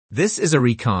This is a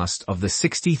recast of the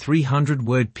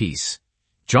 6,300-word piece,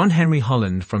 John Henry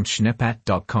Holland from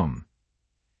Schneepat.com.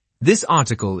 This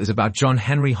article is about John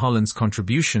Henry Holland's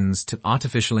contributions to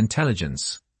artificial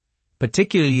intelligence,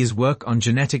 particularly his work on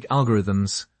genetic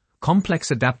algorithms,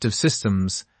 complex adaptive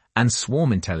systems, and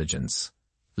swarm intelligence.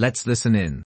 Let's listen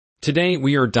in. Today,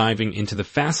 we are diving into the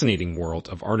fascinating world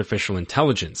of artificial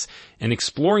intelligence and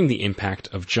exploring the impact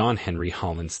of John Henry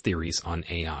Holland's theories on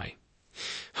AI.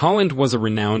 Holland was a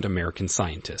renowned American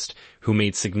scientist who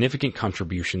made significant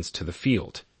contributions to the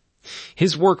field.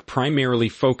 His work primarily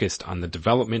focused on the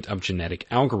development of genetic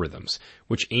algorithms,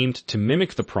 which aimed to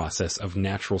mimic the process of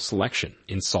natural selection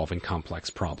in solving complex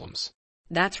problems.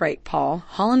 That's right, Paul.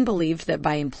 Holland believed that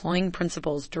by employing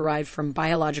principles derived from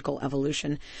biological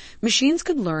evolution, machines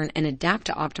could learn and adapt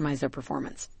to optimize their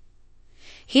performance.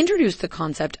 He introduced the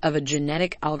concept of a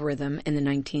genetic algorithm in the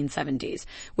 1970s,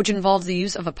 which involves the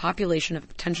use of a population of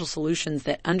potential solutions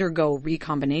that undergo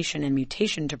recombination and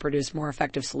mutation to produce more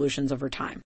effective solutions over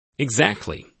time.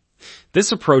 Exactly.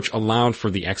 This approach allowed for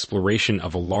the exploration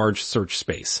of a large search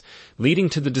space, leading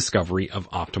to the discovery of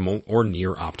optimal or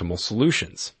near-optimal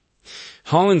solutions.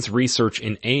 Holland's research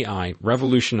in AI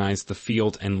revolutionized the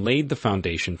field and laid the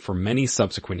foundation for many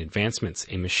subsequent advancements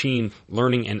in machine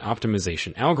learning and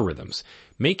optimization algorithms,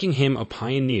 making him a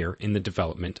pioneer in the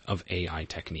development of AI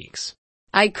techniques.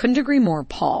 I couldn't agree more,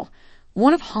 Paul.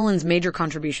 One of Holland's major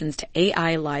contributions to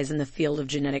AI lies in the field of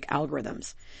genetic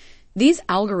algorithms. These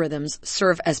algorithms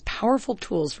serve as powerful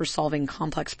tools for solving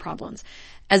complex problems,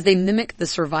 as they mimic the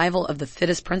survival of the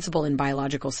fittest principle in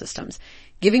biological systems,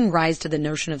 giving rise to the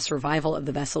notion of survival of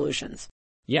the best solutions.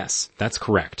 Yes, that's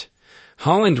correct.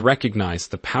 Holland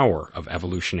recognized the power of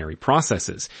evolutionary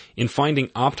processes in finding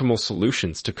optimal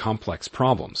solutions to complex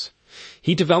problems.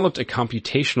 He developed a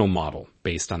computational model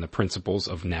based on the principles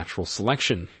of natural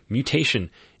selection,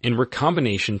 mutation, and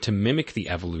recombination to mimic the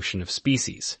evolution of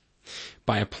species.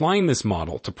 By applying this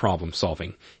model to problem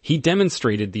solving, he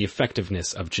demonstrated the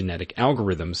effectiveness of genetic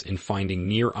algorithms in finding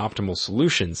near-optimal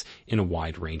solutions in a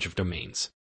wide range of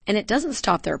domains. And it doesn't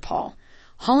stop there, Paul.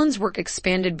 Holland's work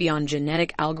expanded beyond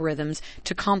genetic algorithms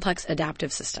to complex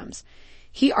adaptive systems.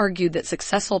 He argued that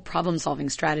successful problem-solving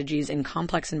strategies in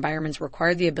complex environments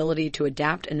require the ability to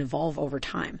adapt and evolve over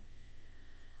time.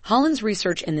 Holland's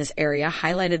research in this area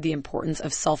highlighted the importance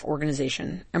of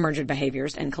self-organization, emergent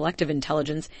behaviors, and collective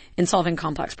intelligence in solving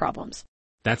complex problems.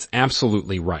 That's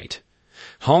absolutely right.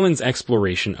 Holland's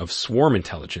exploration of swarm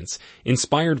intelligence,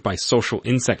 inspired by social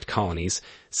insect colonies,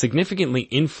 significantly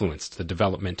influenced the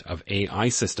development of AI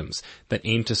systems that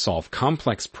aim to solve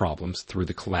complex problems through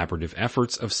the collaborative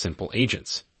efforts of simple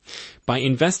agents. By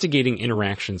investigating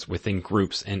interactions within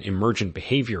groups and emergent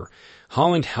behavior,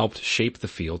 Holland helped shape the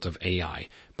field of AI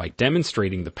by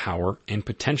demonstrating the power and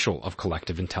potential of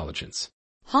collective intelligence.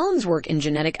 Holland's work in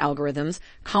genetic algorithms,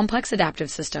 complex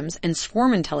adaptive systems, and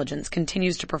swarm intelligence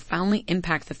continues to profoundly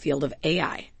impact the field of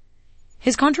AI.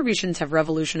 His contributions have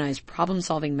revolutionized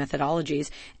problem-solving methodologies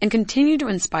and continue to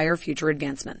inspire future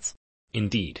advancements.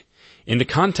 Indeed. In the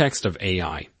context of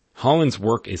AI, Holland's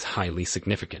work is highly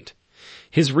significant.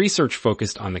 His research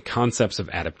focused on the concepts of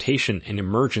adaptation and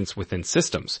emergence within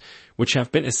systems, which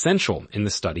have been essential in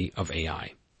the study of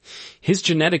AI. His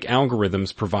genetic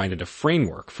algorithms provided a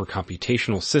framework for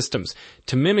computational systems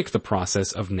to mimic the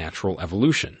process of natural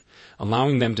evolution,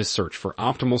 allowing them to search for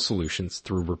optimal solutions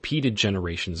through repeated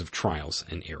generations of trials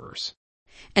and errors.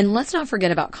 And let's not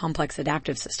forget about complex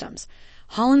adaptive systems.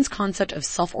 Holland's concept of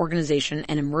self-organization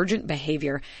and emergent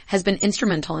behavior has been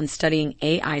instrumental in studying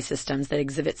AI systems that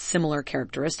exhibit similar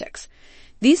characteristics.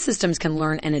 These systems can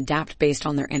learn and adapt based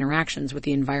on their interactions with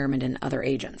the environment and other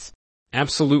agents.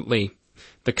 Absolutely.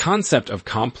 The concept of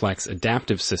complex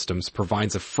adaptive systems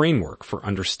provides a framework for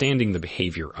understanding the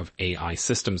behavior of AI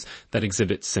systems that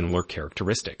exhibit similar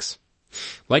characteristics.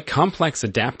 Like complex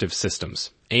adaptive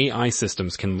systems, AI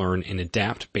systems can learn and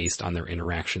adapt based on their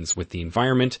interactions with the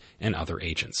environment and other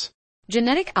agents.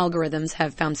 Genetic algorithms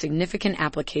have found significant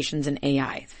applications in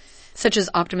AI, such as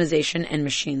optimization and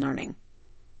machine learning.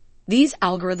 These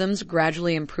algorithms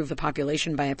gradually improve the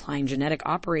population by applying genetic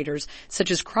operators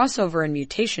such as crossover and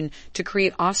mutation to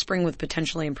create offspring with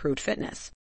potentially improved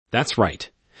fitness. That's right.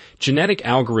 Genetic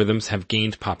algorithms have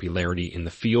gained popularity in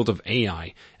the field of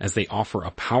AI as they offer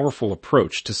a powerful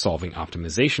approach to solving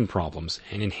optimization problems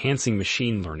and enhancing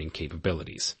machine learning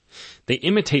capabilities. They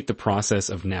imitate the process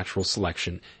of natural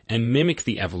selection and mimic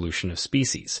the evolution of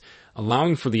species,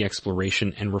 allowing for the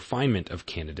exploration and refinement of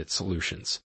candidate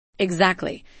solutions.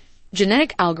 Exactly.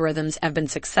 Genetic algorithms have been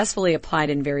successfully applied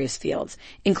in various fields,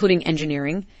 including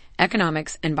engineering,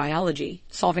 economics, and biology,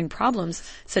 solving problems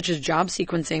such as job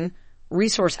sequencing,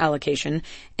 resource allocation,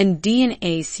 and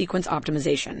DNA sequence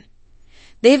optimization.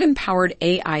 They've empowered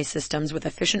AI systems with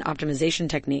efficient optimization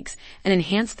techniques and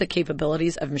enhanced the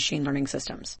capabilities of machine learning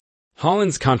systems.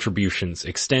 Holland's contributions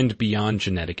extend beyond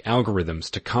genetic algorithms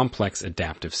to complex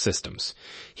adaptive systems.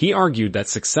 He argued that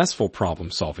successful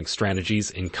problem-solving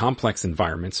strategies in complex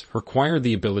environments require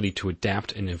the ability to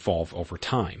adapt and evolve over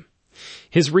time.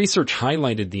 His research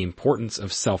highlighted the importance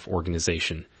of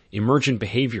self-organization, emergent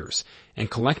behaviors, and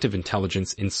collective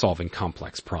intelligence in solving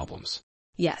complex problems.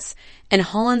 Yes, and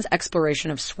Holland's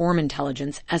exploration of swarm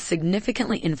intelligence has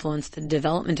significantly influenced the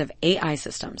development of AI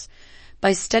systems.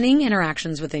 By studying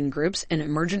interactions within groups and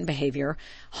emergent behavior,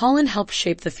 Holland helped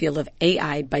shape the field of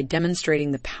AI by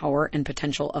demonstrating the power and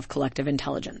potential of collective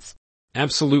intelligence.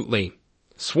 Absolutely.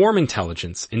 Swarm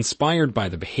intelligence, inspired by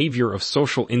the behavior of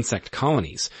social insect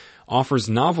colonies, offers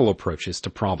novel approaches to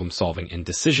problem-solving and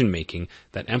decision-making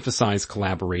that emphasize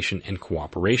collaboration and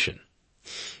cooperation.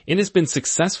 It has been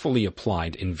successfully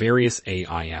applied in various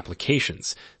AI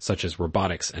applications, such as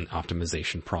robotics and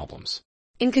optimization problems.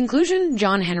 In conclusion,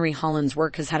 John Henry Holland's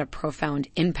work has had a profound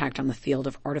impact on the field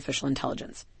of artificial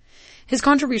intelligence. His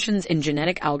contributions in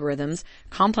genetic algorithms,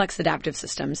 complex adaptive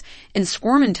systems, and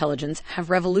swarm intelligence have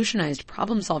revolutionized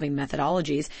problem-solving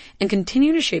methodologies and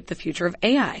continue to shape the future of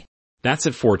AI. That's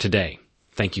it for today.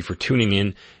 Thank you for tuning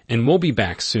in, and we'll be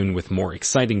back soon with more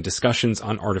exciting discussions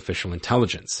on artificial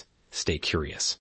intelligence. Stay curious.